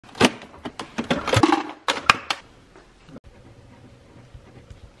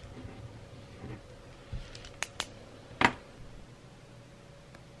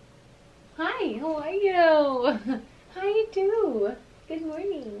How are you? How you do? Good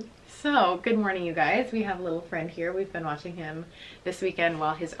morning. So, good morning, you guys. We have a little friend here. We've been watching him this weekend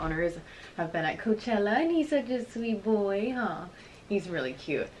while his owners have been at Coachella, and he's such a sweet boy, huh? He's really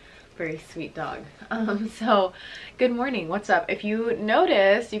cute. Very sweet dog. So, good morning. What's up? If you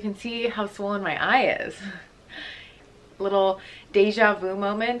notice, you can see how swollen my eye is. Little deja vu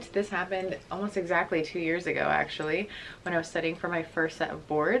moment. This happened almost exactly 2 years ago, actually, when I was studying for my first set of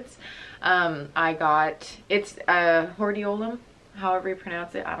boards. It's a hordeolum, however you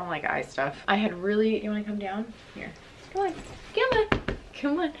pronounce it. I don't like eye stuff. I had really, you want to come down? Here. Come on. Come on.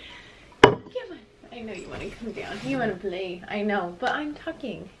 Come on. Come on. I know you want to come down. You want to play. I know, but I'm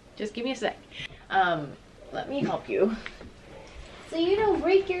talking. Just give me a sec. Let me help you. So you don't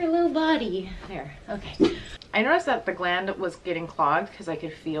break your little body. There, okay. I noticed that the gland was getting clogged because I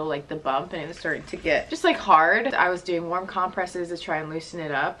could feel like the bump and it was starting to get just like hard. I was doing warm compresses to try and loosen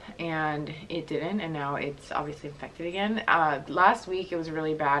it up and it didn't, and now it's obviously infected again. Last week it was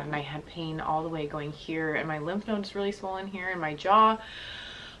really bad and I had pain all the way going here, and my lymph nodes really swollen here, and my jaw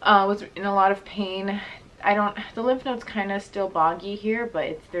was in a lot of pain. The lymph node's kind of still boggy here,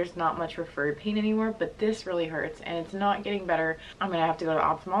 but there's not much referred pain anymore, but this really hurts and it's not getting better. I'm gonna have to go to the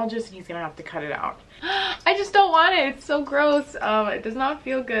ophthalmologist and he's gonna have to cut it out. I just don't want it. It's so gross. It does not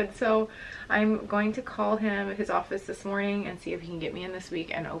feel good. So I'm going to call his office this morning and see if he can get me in this week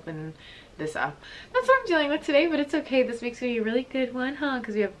and open this up. That's what I'm dealing with today, but it's okay. This week's gonna be a really good one, huh?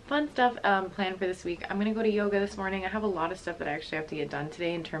 Because we have fun stuff planned for this week. I'm gonna go to yoga this morning. I have a lot of stuff that I actually have to get done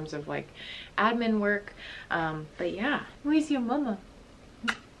today in terms of like admin work. But yeah, where's your mama?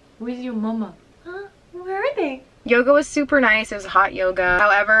 Where's your mama? Huh? Where are they? Yoga was super nice. It was hot yoga.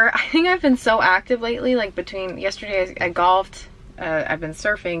 However, I think I've been so active lately, like between yesterday I golfed, I've been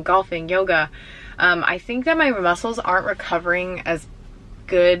surfing, golfing, yoga. I think that my muscles aren't recovering as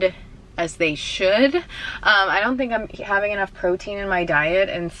good as they should. I don't think I'm having enough protein in my diet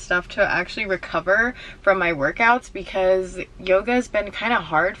and stuff to actually recover from my workouts, because yoga has been kind of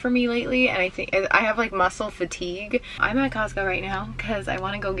hard for me lately, and I think I have like muscle fatigue. I'm at Costco right now because I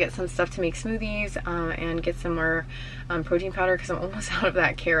want to go get some stuff to make smoothies and get some more protein powder because I'm almost out of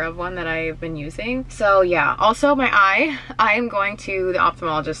that Care of one that I've been using. So yeah, also my eye, I am going to the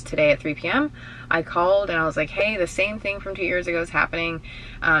ophthalmologist today at 3 p.m. I called and I was like, hey, the same thing from 2 years ago is happening.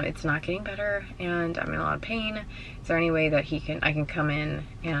 It's not getting better and I'm in a lot of pain. Is there any way that I can come in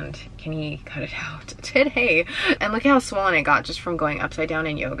and can he cut it out today? And look at how swollen it got just from going upside down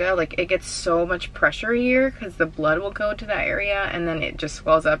in yoga. Like, it gets so much pressure here because the blood will go to that area and then it just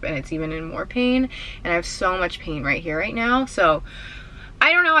swells up and it's even in more pain. And I have so much pain right here right now. So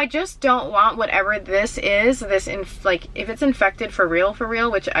I don't know, I just don't want whatever this is, like if it's infected for real,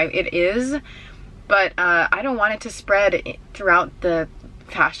 which it is, but I don't want it to spread throughout the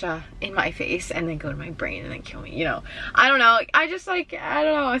fascia in my face and then go to my brain and then kill me, you know. I don't know, I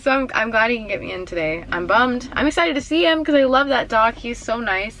don't know. So I'm glad he can get me in today. I'm bummed. I'm excited to see him because I love that dog. He's so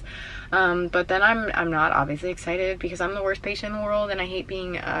nice. But then I'm not obviously excited because I'm the worst patient in the world and I hate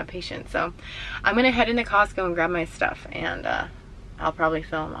being a patient. So I'm gonna head into Costco and grab my stuff, and I'll probably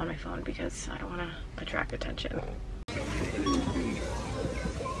film on my phone because I don't want to attract attention.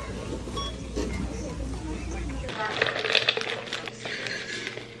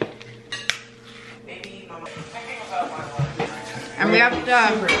 And we have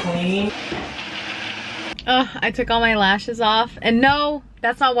to, I took all my lashes off, and no,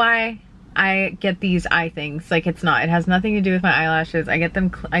 that's not why I get these eye things. Like, it's not, it has nothing to do with my eyelashes. I get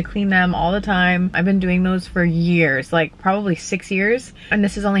them, I clean them all the time. I've been doing those for years, like probably 6 years. And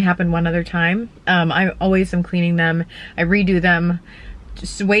this has only happened one other time. I always am cleaning them. I redo them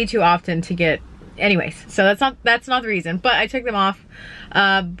just way too often to get, anyways. So that's not the reason, but I took them off.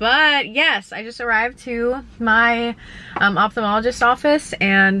 But yes, I just arrived to my ophthalmologist office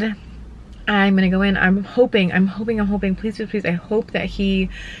and I'm gonna go in. I'm hoping, please, I hope that he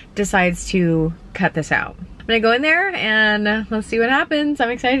decides to cut this out. I'm gonna go in there and let's see what happens. I'm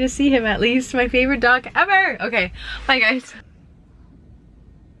excited to see him, at least. My favorite dog ever. Okay, bye guys.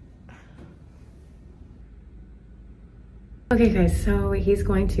 Okay guys, so he's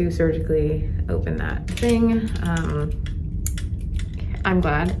going to surgically open that thing. I'm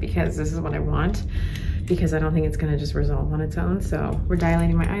glad because this is what I want, because I don't think it's gonna just resolve on its own. So we're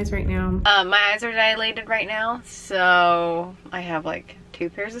dilating my eyes right now. My eyes are dilated right now, so I have like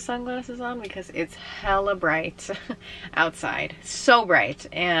 2 pairs of sunglasses on because it's hella bright outside. So bright,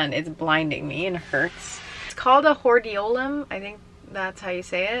 and it's blinding me and hurts. It's called a hordeolum. I think that's how you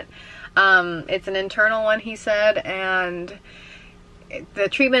say it. It's an internal one, he said, and the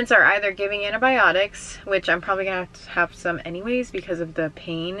treatments are either giving antibiotics, which I'm probably gonna have some anyways because of the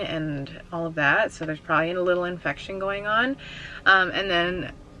pain and all of that. So there's probably a little infection going on. And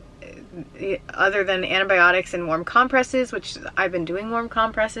then other than antibiotics and warm compresses, which I've been doing warm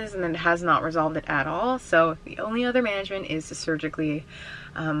compresses and then it has not resolved it at all. So the only other management is to surgically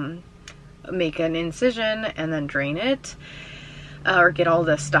make an incision and then drain it or get all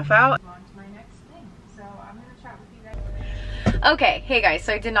the stuff out. Okay, hey guys,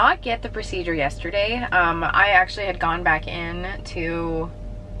 so I did not get the procedure yesterday. I actually had gone back in to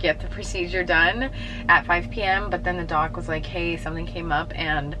get the procedure done at 5 p.m. but then the doc was like, hey, something came up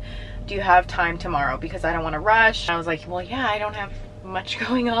and do you have time tomorrow? Because I don't want to rush. I was like, well, yeah, I don't have much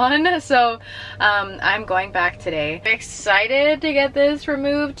going on. So I'm going back today. I'm excited to get this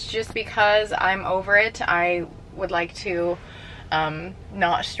removed just because I'm over it. I would like to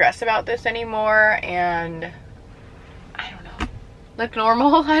not stress about this anymore and I don't know, look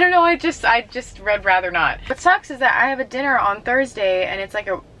normal. I don't know, I just would rather not. What sucks is that I have a dinner on Thursday and it's like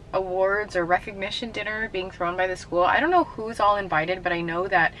a awards or recognition dinner being thrown by the school. I don't know who's all invited, but I know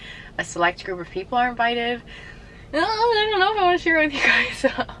that a select group of people are invited. I don't know if I want to share with you guys.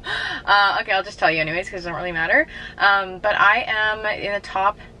 Okay, I'll just tell you anyways because it doesn't really matter. But I am in the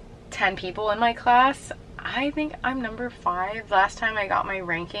top 10 people in my class. I think I'm number 5. Last time I got my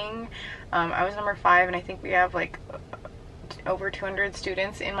ranking, I was number 5 and I think we have like over 200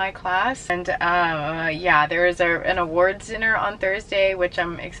 students in my class. And yeah, there is an awards dinner on Thursday, which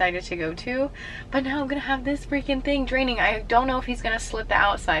I'm excited to go to. But now I'm gonna have this freaking thing draining. I don't know if he's gonna slit the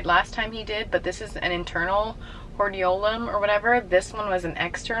outside. Last time he did, but this is an internal hordeolum or whatever. This one was an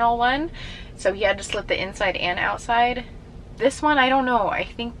external one, so he had to slit the inside and outside. This one, I don't know. I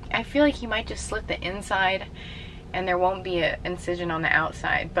feel like he might just slit the inside and there won't be an incision on the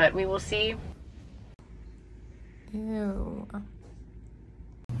outside, but we will see. Ew.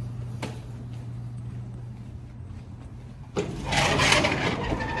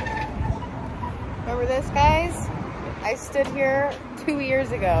 Remember this, guys? I stood here 2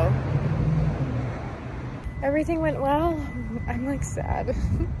 years ago. Everything went well. I'm like sad.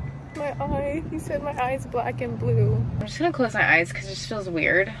 My eye, he said my eye's black and blue. I'm just gonna close my eyes because it just feels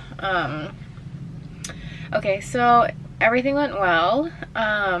weird. Okay, so everything went well.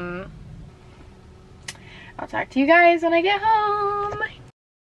 I'll talk to you guys when I get home.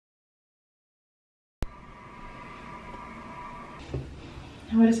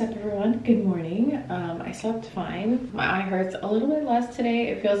 What is up, everyone? Good morning. I slept fine. My eye hurts a little bit less today.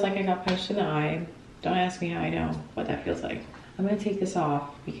 It feels like I got punched in the eye. Don't ask me how I know what that feels like. I'm gonna take this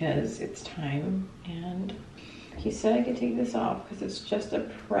off because it's time, and he said I could take this off because it's just a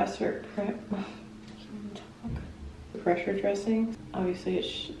pressure dressing. Obviously it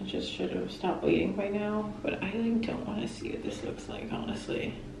just should have stopped bleeding by now, but I like don't want to see what this looks like,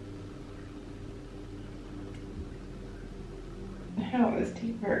 honestly. How this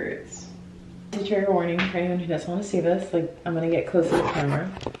deep hurts. It's a trigger warning for anyone who doesn't want to see this. Like, I'm gonna get close to the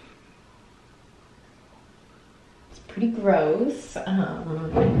camera. It's pretty gross. I have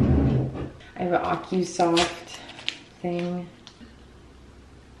an Raachelsouthard thing.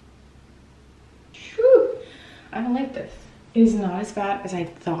 I don't like this. It is not as bad as I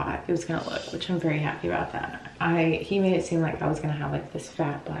thought it was gonna look, which I'm very happy about that. He made it seem like I was gonna have like this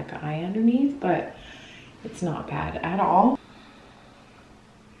fat black eye underneath, but it's not bad at all.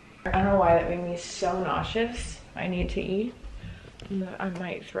 I don't know why that made me so nauseous. I need to eat. I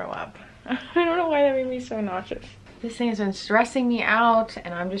might throw up. I don't know why that made me so nauseous. This thing has been stressing me out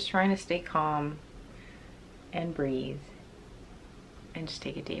and I'm just trying to stay calm and breathe and just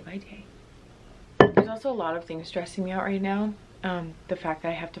take it day by day. There's also a lot of things stressing me out right now. The fact that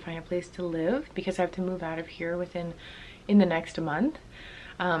I have to find a place to live because I have to move out of here in the next month.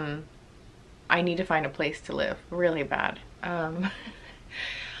 I need to find a place to live really bad.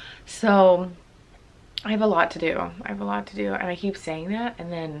 So I have a lot to do. And I keep saying that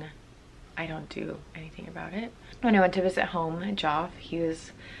and then I don't do anything about it. When I went to visit home at Joff, he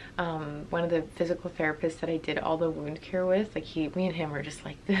was one of the physical therapists that I did all the wound care with. Like me and him were just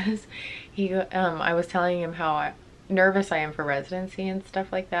like this. I was telling him how nervous I am for residency and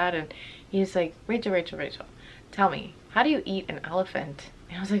stuff like that, and he's like, Rachel, tell me, how do you eat an elephant?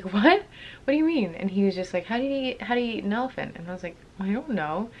 And I was like, what do you mean? And he was just like, how do you eat an elephant? And I was like, I don't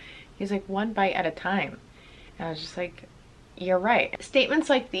know. He's like, 1 bite at a time. And I was just like, you're right. Statements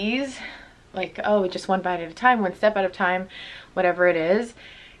like these, like, oh, just 1 bite at a time, 1 step at a time, whatever it is,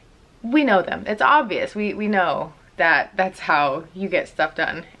 we know them. It's obvious. We know that that's how you get stuff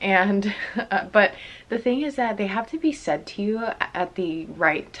done. And but the thing is that they have to be said to you at the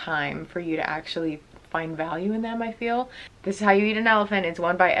right time for you to actually find value in them, I feel. This is how you eat an elephant. It's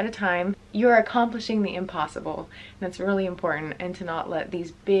one bite at a time. You're accomplishing the impossible. And that's really important, and to not let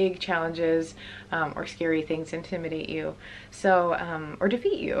these big challenges or scary things intimidate you. So, or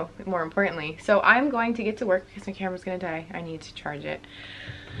defeat you, more importantly. So I'm going to get to work because my camera's gonna die. I need to charge it.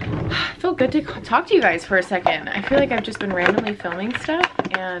 I feel good to talk to you guys for a second. I feel like I've just been randomly filming stuff,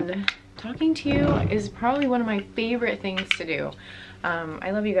 and talking to you is probably one of my favorite things to do.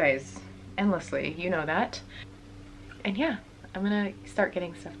 I love you guys endlessly, you know that. And yeah, I'm gonna start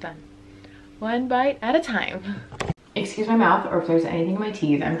getting stuff done. One bite at a time. Excuse my mouth, or if there's anything in my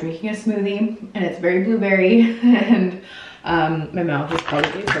teeth. I'm drinking a smoothie, and it's very blueberry, and my mouth is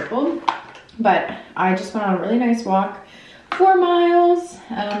probably purple. But I just went on a really nice walk. 4 miles,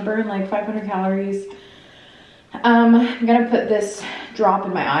 burned like 500 calories. I'm gonna put this drop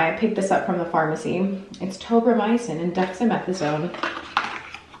in my eye. I picked this up from the pharmacy. It's tobramycin and dexamethasone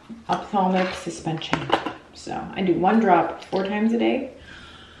ophthalmic suspension. So I do 1 drop 4 times a day.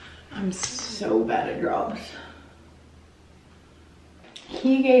 I'm so bad at drops.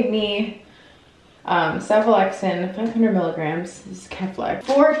 He gave me cephalexin 500 milligrams. This is Keflex.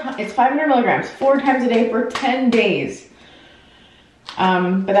 It's 500 milligrams 4 times a day for 10 days.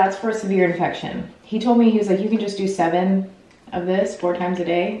 But that's for a severe infection. He told me, he was like, you can just do 7 of this 4 times a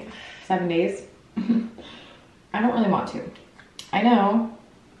day, 7 days. I don't really want to. I know.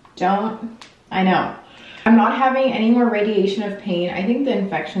 I know. I'm not having any more radiation of pain. I think the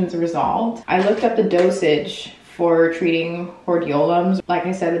infection's resolved. I looked up the dosage for treating hordeolums. Like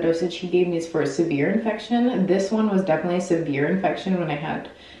I said, the dosage he gave me is for a severe infection. This one was definitely a severe infection when I had,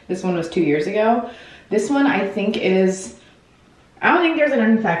 this one was 2 years ago. This one I think is, I don't think there's an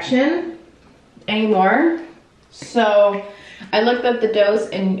infection anymore. So I looked up the dose.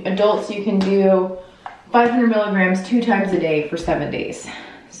 In adults, you can do 500 milligrams 2 times a day for 7 days.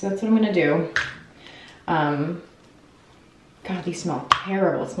 So that's what I'm gonna do. God, these smell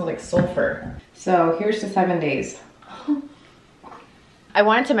terrible. It smells like sulfur. So here's to 7 days. I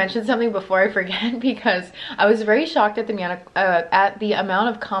wanted to mention something before I forget, because I was very shocked at the amount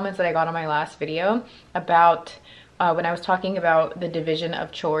of comments that I got on my last video about when I was talking about the division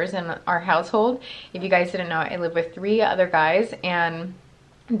of chores in our household. If you guys didn't know, I live with 3 other guys, and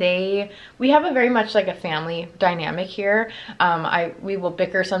we have a very much like a family dynamic here. We will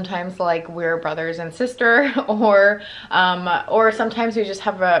bicker sometimes like we're brothers and sister, or sometimes we just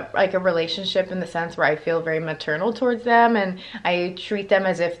have a relationship in the sense where I feel very maternal towards them, and I treat them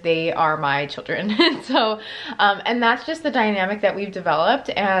as if they are my children. So and that's just the dynamic that we've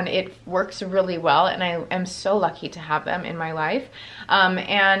developed, and it works really well, and I am so lucky to have them in my life.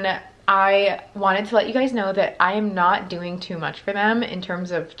 And I wanted to let you guys know that I am not doing too much for them in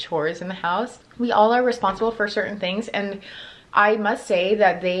terms of chores in the house. We all are responsible for certain things, and I must say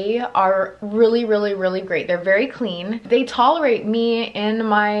that they are really, really, really great. They're very clean. They tolerate me in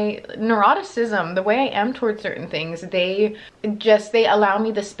my neuroticism, the way I am towards certain things. They allow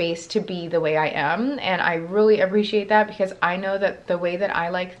me the space to be the way I am, and I really appreciate that, because I know that the way that I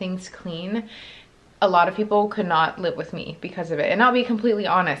like things clean, a lot of people could not live with me because of it, and I'll be completely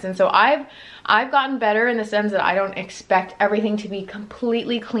honest. And so I've gotten better in the sense that I don't expect everything to be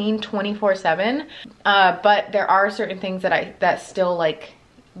completely clean 24/7, but there are certain things that still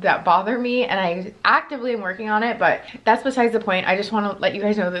that bother me, and I actively am working on it, but that's besides the point. I just want to let you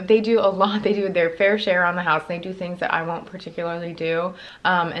guys know that they do a lot. They do their fair share on the house. They do things that I won't particularly do,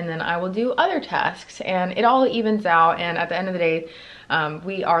 and then I will do other tasks, and it all evens out. And at the end of the day,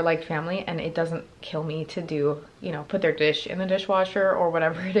 we are like family, and it doesn't kill me to do, you know, put their dish in the dishwasher or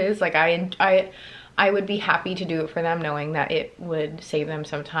whatever it is. Like I would be happy to do it for them, knowing that it would save them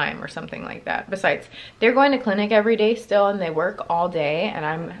some time or something like that. Besides, they're going to clinic every day still, and they work all day, and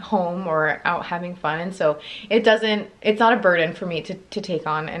I'm home or out having fun. And so it's not a burden for me to take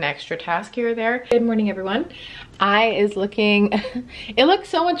on an extra task here or there. Good morning, everyone. Eye is looking, it looks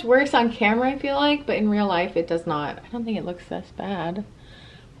so much worse on camera, I feel like, but in real life it does not. I don't think it looks this bad.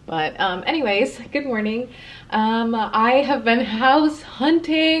 But anyways, good morning. I have been house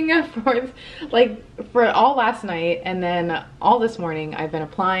hunting for all last night, and then all this morning I've been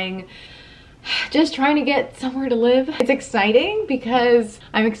applying, just trying to get somewhere to live. It's exciting because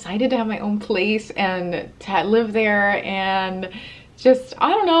I'm excited to have my own place and to live there, and just, I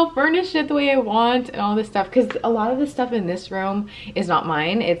don't know, furnish it the way I want and all this stuff, because a lot of the stuff in this room is not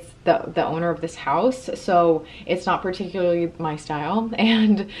mine. It's the owner of this house, so it's not particularly my style,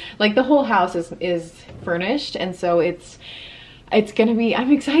 and like the whole house is furnished, and so it's gonna be,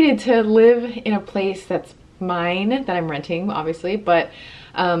 I'm excited to live in a place that's mine, that I'm renting obviously, but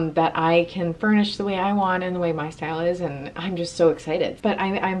that I can furnish the way I want and the way my style is, and I'm just so excited. But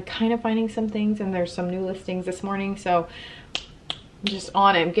I'm kind of finding some things, and there's some new listings this morning, so I'm just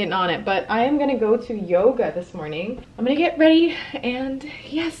on it, I'm getting on it. But I am gonna go to yoga this morning. I'm gonna get ready, and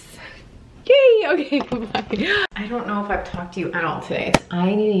yes, yay, okay, goodbye. I don't know if I've talked to you at all today.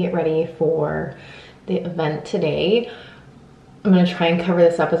 I need to get ready for the event today. I'm gonna try and cover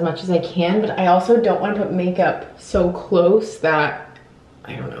this up as much as I can, but I also don't want to put makeup so close that,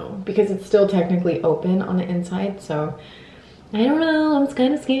 I don't know, because it's still technically open on the inside, so I don't know, I'm just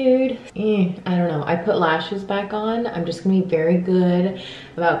kind of scared. I don't know, I put lashes back on. I'm just gonna be very good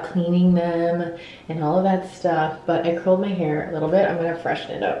about cleaning them and all of that stuff, but I curled my hair a little bit. I'm gonna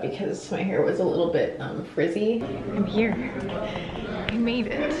freshen it up because my hair was a little bit frizzy. I'm here, I made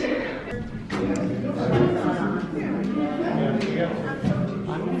it.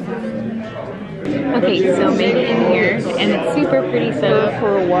 Okay, so made it in here, and it's super pretty set up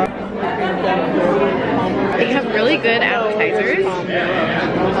for a walk. They have really good appetizers.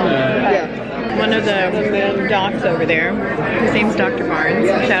 One of the docs over there, his name's Dr. Barnes.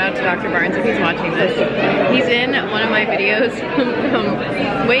 Shout out to Dr. Barnes if he's watching this. He's in one of my videos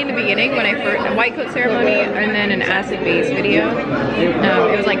from way in the beginning when I first, a white coat ceremony, and then an acid-base video.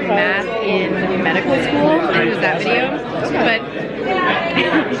 It was like math in medical school, and it was that video. But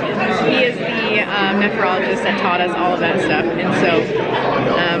he is the nephrologist that taught us all of that stuff, and so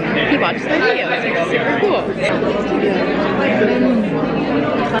he watches my videos. It's super cool.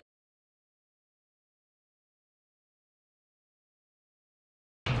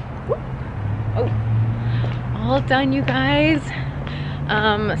 Oh, all done, you guys.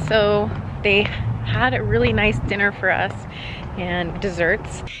 So they had a really nice dinner for us and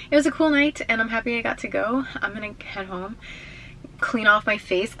desserts. It was a cool night, and I'm happy I got to go. I'm gonna head home, clean off my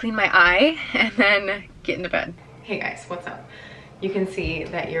face, clean my eye, and then get into bed. Hey guys, what's up? You can see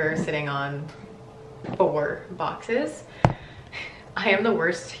that you're sitting on 4 boxes. I am the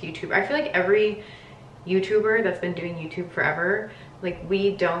worst YouTuber. I feel like every YouTuber that's been doing YouTube forever, like,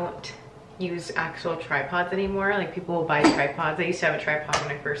 we don't use actual tripods anymore. Like, people will buy tripods. I used to have a tripod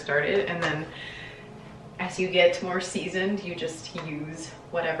when I first started, and then as you get more seasoned, you just use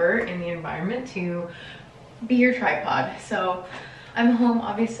whatever in the environment to be your tripod. So I'm home,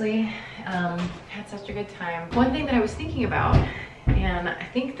 obviously. Had such a good time. One thing that I was thinking about, and I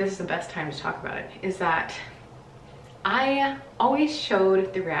think this is the best time to talk about it, is that I always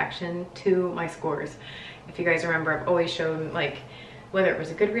showed the reaction to my scores. If you guys remember, I've always shown, like, whether it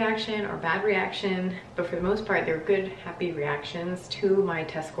was a good reaction or bad reaction, but for the most part, they were good, happy reactions to my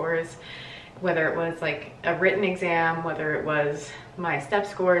test scores. Whether it was like a written exam, whether it was my step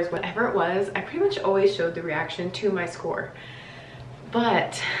scores, whatever it was, I pretty much always showed the reaction to my score.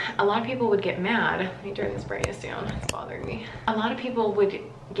 But a lot of people would get mad. Let me turn this brightness down, it's bothering me. A lot of people would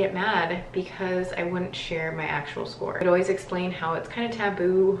get mad because I wouldn't share my actual score. I'd always explain how it's kind of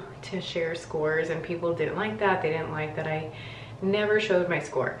taboo to share scores, and people didn't like that. They didn't like that I never showed my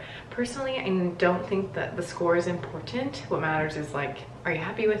score. Personally, I don't think that the score is important. What matters is, like, are you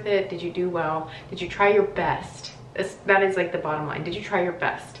happy with it? Did you do well? Did you try your best? That is like the bottom line. Did you try your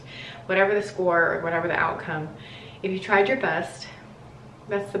best? Whatever the score or whatever the outcome, if you tried your best,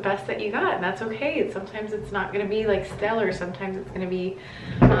 that's the best that you got, and that's okay. Sometimes it's not gonna be like stellar. Sometimes it's gonna be,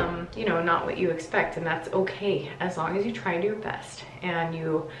 you know, not what you expect, and that's okay, as long as you tried your best and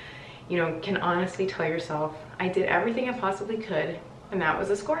you know, can honestly tell yourself, I did everything I possibly could, and that was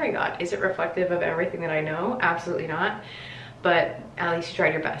the score I got. Is it reflective of everything that I know? Absolutely not, but at least you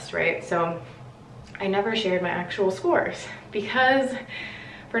tried your best, right? So I never shared my actual scores because,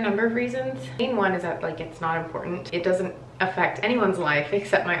 for a number of reasons. The main one is that, like, it's not important. It doesn't affect anyone's life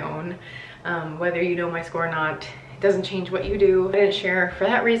except my own. Whether you know my score or not, it doesn't change what you do. I didn't share for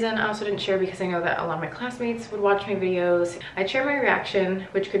that reason. I also didn't share because I know that a lot of my classmates would watch my videos. I'd share my reaction,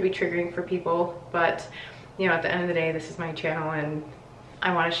 which could be triggering for people, but, you know, at the end of the day, this is my channel, and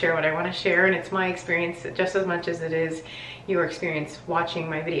I want to share what I want to share, and it's my experience just as much as it is your experience watching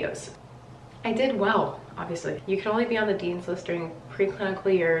my videos. I did well, obviously. You can only be on the Dean's List during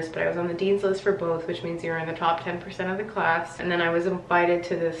preclinical years, but I was on the Dean's List for both, which means you're in the top 10% of the class. And then I was invited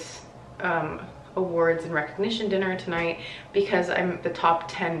to this awards and recognition dinner tonight because I'm the top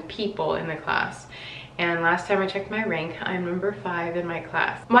 10 people in the class. And last time I checked my rank, I'm number 5 in my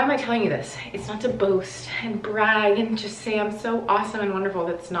class. Why am I telling you this? It's not to boast and brag and just say I'm so awesome and wonderful.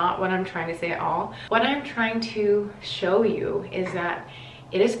 That's not what I'm trying to say at all. What I'm trying to show you is that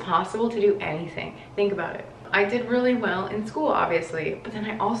it is possible to do anything. Think about it. I did really well in school, obviously, but then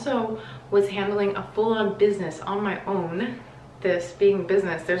I also was handling a full-on business on my own this being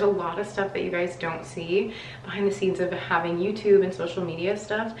business, there's a lot of stuff that you guys don't see behind the scenes of having YouTube and social media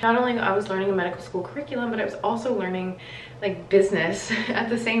stuff. Not only I was learning a medical school curriculum, but I was also learning like business at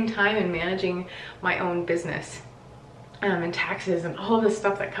the same time and managing my own business. And taxes and all of the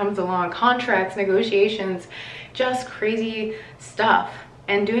stuff that comes along, contracts, negotiations, just crazy stuff.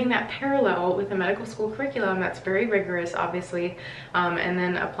 And doing that parallel with a medical school curriculum that's very rigorous, obviously, and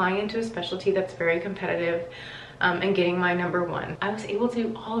then applying into a specialty that's very competitive, and getting my number 1. I was able to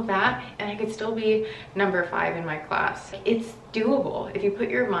do all of that and I could still be number 5 in my class. It's doable. If you put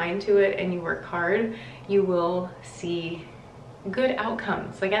your mind to it and you work hard, you will see good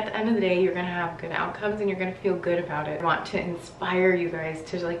outcomes. Like at the end of the day, you're gonna have good outcomes and you're gonna feel good about it. I want to inspire you guys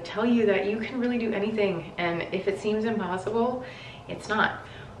to like tell you that you can really do anything, and if it seems impossible, it's not.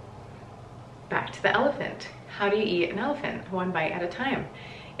 Back to the elephant. How do you eat an elephant? One bite at a time.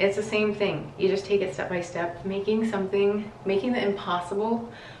 It's the same thing. You just take it step by step, making the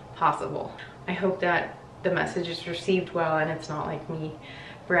impossible possible. I hope that the message is received well and it's not like me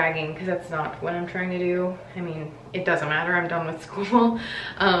bragging, because that's not what I'm trying to do. I mean, it doesn't matter. I'm done with school,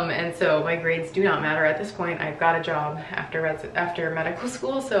 and so my grades do not matter at this point. I've got a job after medical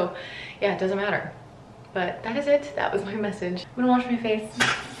school, so yeah, it doesn't matter. But that is it. That was my message. I'm gonna wash my face.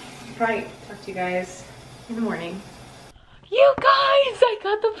 Probably talk to you guys in the morning. You guys, I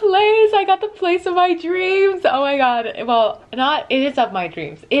got the place of my dreams. Oh my god. Well, it is of my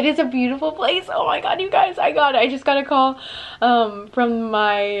dreams. It is a beautiful place. Oh my god, you guys, I got it. I just got a call from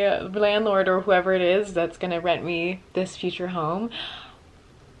my landlord or whoever it is that's gonna rent me this future home.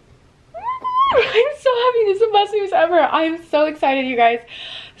 I'm so happy. This is the best news ever. I'm so excited, you guys.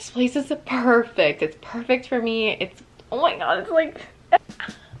 This place is perfect. It's perfect for me. Oh my god, it's like